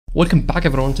Welcome back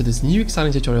everyone to this new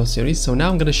exciting tutorial series. So now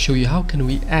I'm going to show you how can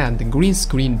we add the green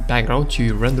screen background to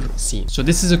your render scene. So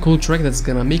this is a cool trick that's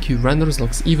going to make your renders look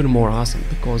even more awesome,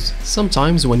 because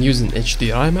sometimes when using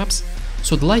HDRI maps,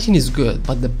 so the lighting is good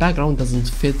but the background doesn't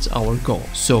fit our goal.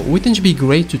 So it would be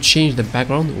great to change the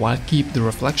background while keep the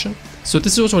reflection. So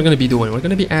this is what we're going to be doing. We're going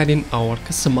to be adding our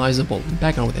customizable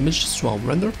background images to our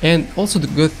render. And also the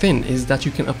good thing is that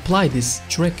you can apply this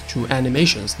trick to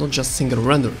animations, not just single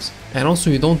renders. And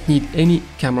also you don't need any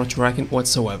camera tracking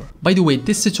whatsoever. By the way,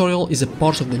 this tutorial is a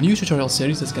part of the new tutorial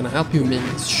series that's going to help you make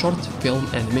a short film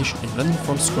animation in Render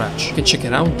from scratch. You can check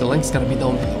it out, the link's going to be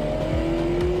down below.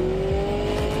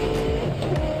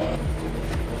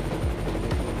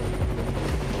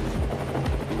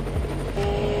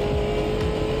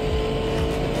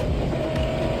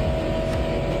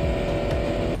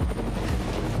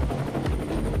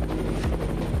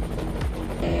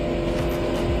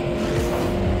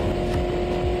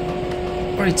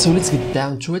 Alright, so let's get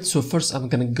down to it. So first I'm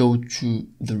gonna go to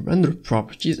the render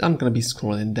properties. I'm gonna be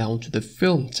scrolling down to the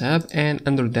film tab, and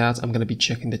under that I'm gonna be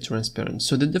checking the transparent.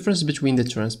 So the difference between the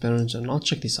transparent and not,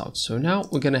 check this out. So now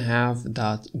we're gonna have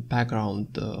that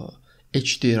background,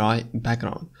 HDRI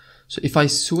background. So if I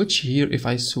switch here, if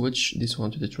I switch this one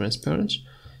to the transparent,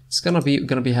 it's gonna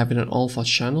be having an alpha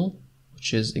channel,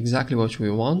 which is exactly what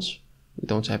we want. We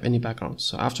don't have any background,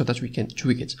 so after that we can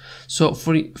tweak it. So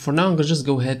for now I'm gonna just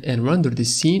go ahead and render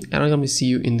this scene, and I'm gonna see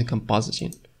you in the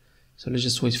compositing. So let's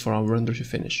just wait for our render to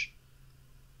finish.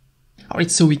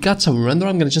 Alright, so we got some render.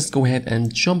 I'm gonna just go ahead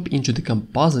and jump into the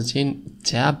compositing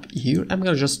tab here. I'm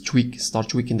gonna just start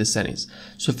tweaking the settings.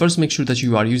 So first make sure that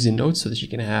you are using nodes so that you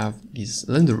can have these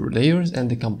render layers and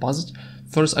the composite.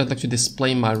 First, I'd like to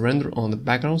display my render on the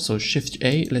background, so Shift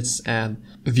A, let's add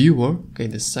viewer, okay,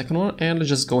 the second one, and let's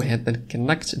just go ahead and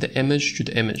connect the image to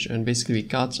the image, and basically we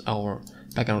got our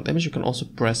background image. You can also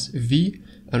press V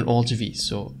and Alt V,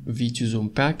 so V to zoom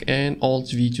back and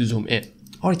Alt V to zoom in.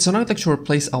 Alright, so now I'd like to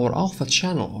replace our alpha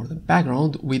channel or the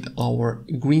background with our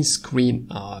green screen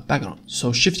background.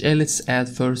 So Shift A, let's add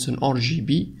first an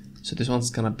RGB, so this one's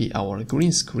gonna be our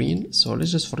green screen. So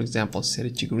let's just, for example, set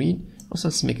it to green. Also,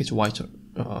 let's make it whiter.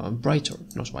 Brighter,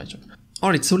 not whiter.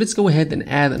 Alright, so let's go ahead and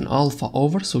add an alpha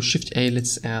over. So Shift A,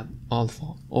 let's add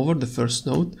alpha over the first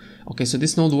node. Okay, so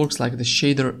this node works like the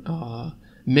shader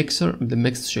mixer, the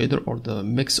mixed shader or the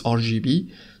mix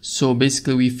RGB. So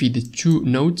basically we feed the two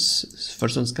nodes.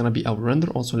 First one's gonna be our render.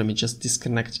 Also, let me just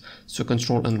disconnect. So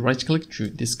Control and right click to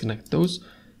disconnect those.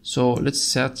 So let's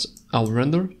set our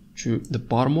render to the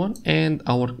bottom one and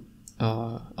our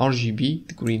RGB,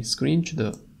 the green screen, to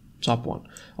the top one.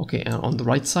 Okay, and on the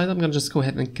right side I'm gonna just go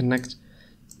ahead and connect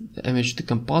the image to the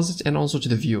composite and also to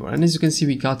the viewer. And as you can see,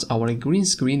 we got our green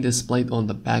screen displayed on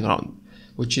the background,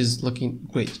 which is looking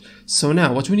great. So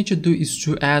now what we need to do is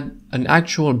to add an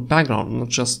actual background, not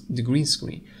just the green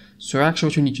screen. So actually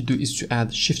what we need to do is to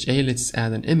add Shift A, let's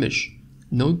add an image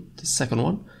node, the second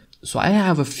one. So I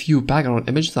have a few background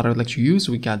images that I would like to use.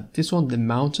 We got this one, the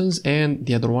mountains, and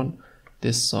the other one,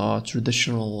 this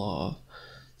traditional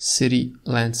city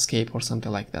landscape or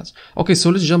something like that. Okay,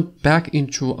 so let's jump back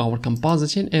into our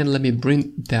compositing and let me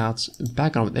bring that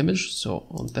background image. So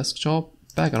on desktop,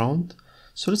 background.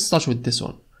 So let's start with this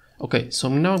one. Okay, so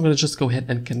now I'm gonna just go ahead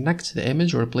and connect the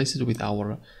image or replace it with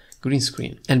our green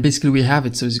screen. And basically we have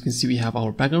it. So as you can see, we have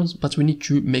our backgrounds, but we need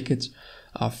to make it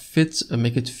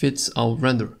fit our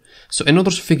render. So in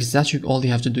order to fix that, all you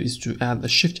have to do is to add a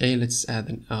Shift A, let's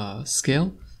add a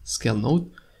scale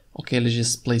node. Okay, let's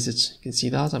just place it. You can see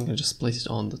that I'm gonna just place it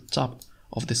on the top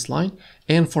of this line,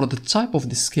 and for the type of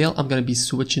the scale I'm gonna be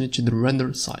switching it to the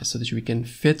render size so that we can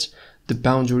fit the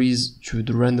boundaries to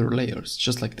the render layers,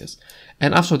 just like this.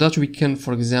 And after that we can,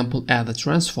 for example, add a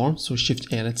transform. So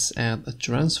Shift A, let's add a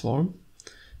transform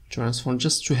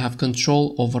just to have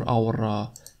control over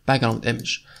our background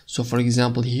image. So for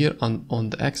example, here on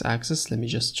the x-axis, let me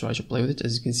just try to play with it.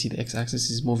 As you can see, the x-axis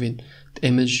is moving the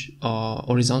image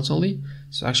horizontally.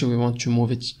 So actually we want to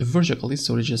move it vertically,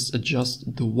 so we just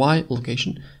adjust the y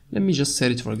location. Let me just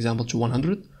set it, for example, to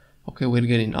 100. Okay, we're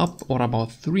getting up, or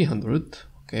about 300.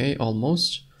 Okay,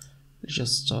 almost. Let's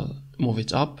just move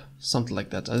it up, something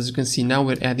like that. As you can see, now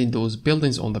we're adding those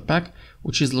buildings on the back,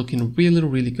 which is looking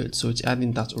really good. So it's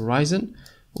adding that horizon,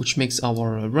 which makes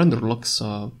our render looks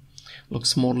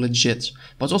more legit.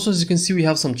 But also, as you can see, we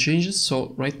have some changes.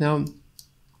 So right now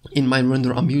in my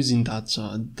render I'm using that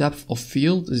depth of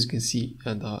field. As you can see,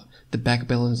 the back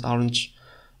buildings aren't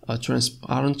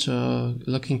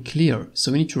looking clear,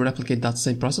 so we need to replicate that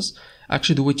same process.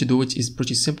 Actually, the way to do it is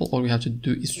pretty simple. All we have to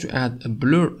do is to add a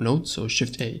blur node. So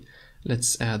Shift A,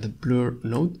 let's add a blur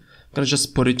node. I'm gonna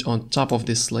just put it on top of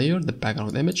this layer, the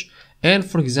background image. And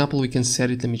for example, we can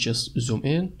set it, let me just zoom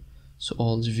in. So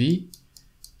Alt V.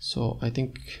 So I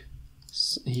think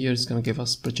here it's gonna give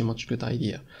us pretty much good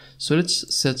idea. So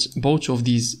let's set both of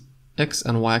these X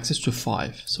and Y axis to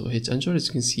 5. So hit enter. As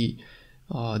you can see,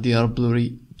 they are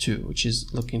blurry too, which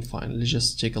is looking fine. Let's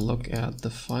just take a look at the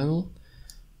final.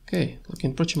 Okay,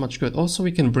 looking pretty much good. Also,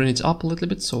 we can bring it up a little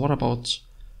bit. So what about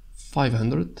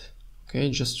 500? Okay,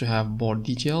 just to have more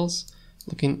details.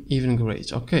 Looking even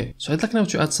great. Okay, so I'd like now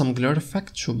to add some glare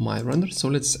effect to my render. So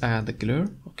let's add the glare.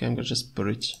 Okay, I'm gonna just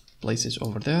place it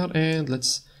over there, and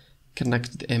let's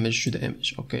connect the image to the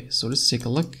image. Okay, so let's take a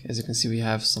look. As you can see, we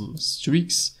have some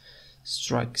streaks.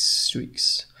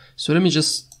 So let me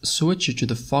just switch it to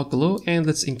the fog glow, and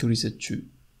let's increase it to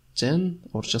 10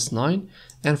 or just 9,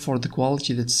 and for the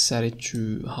quality let's set it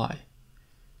to high.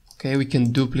 Okay, we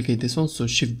can duplicate this one, so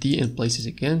Shift D and place it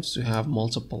again to have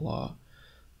multiple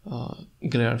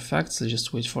glare effects. Let's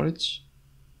just wait for it.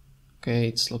 Okay,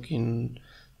 it's looking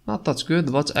not that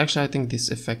good, but actually I think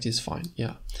this effect is fine.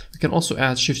 Yeah, we can also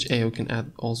add Shift A. We can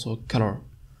add also color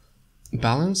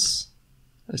balance.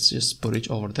 Let's just put it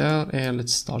over there, and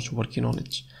let's start working on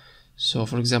it. So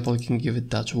for example, we can give it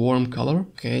that warm color.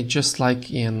 Okay, just like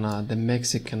in the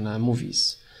Mexican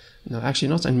movies. No, actually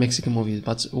not in Mexican movies,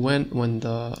 but when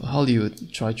the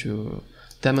Hollywood try to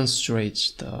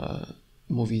demonstrate the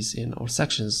movies in or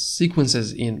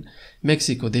sequences in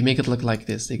Mexico, they make it look like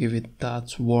this. They give it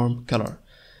that warm color.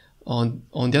 On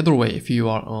the other way, if you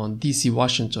are on DC,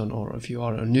 Washington, or if you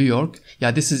are in New York, yeah,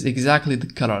 this is exactly the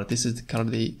color. This is the color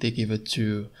they give it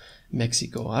to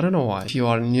Mexico. I don't know why. If you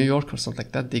are in New York or something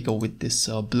like that, they go with this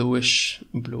bluish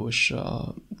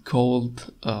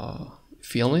cold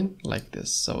feeling like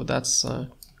this. So that's a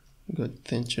good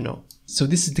thing to know. So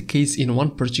this is the case in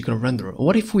one particular render.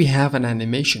 What if we have an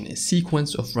animation, a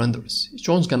sequence of renders? Each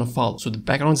one's gonna follow. So the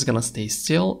background is gonna stay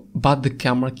still, but the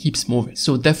camera keeps moving.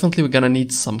 So definitely we're gonna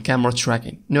need some camera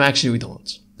tracking. No, actually we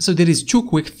don't. So there is 2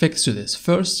 quick fixes to this.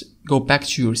 First, go back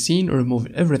to your scene, remove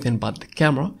everything but the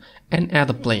camera, and add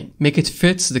a plane. Make it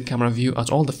fit the camera view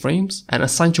at all the frames, and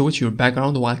assign to it your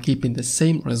background while keeping the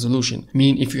same resolution.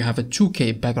 Meaning if you have a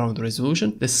 2K background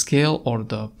resolution, the scale or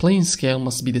the plane scale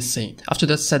must be the same. After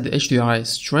that, set the HDRI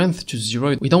strength to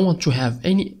 0. We don't want to have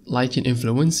any lighting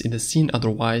influence in the scene,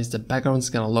 otherwise the background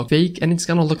is gonna look fake and it's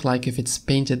gonna look like if it's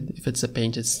a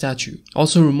painted statue.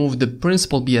 Also remove the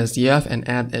principal BSDF and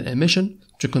add an emission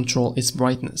to control its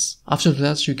brightness. After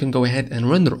that, you can go ahead and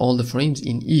render all the frames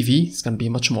in Eevee. It's gonna be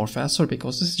much more faster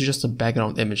because this is just a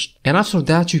background image. And after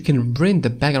that, you can bring the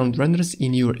background renders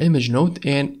in your image node,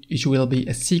 and it will be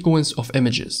a sequence of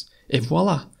images. And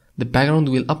voila, the background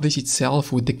will update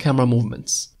itself with the camera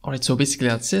movements. Alright, so basically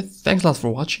that's it. Thanks a lot for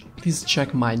watching. Please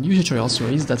check my new tutorial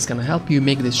series that's gonna help you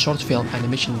make this short film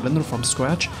animation render from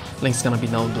scratch. Link's gonna be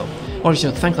down below. Alright,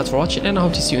 so thanks a lot for watching, and I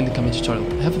hope to see you in the coming tutorial.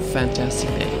 Have a fantastic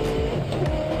day.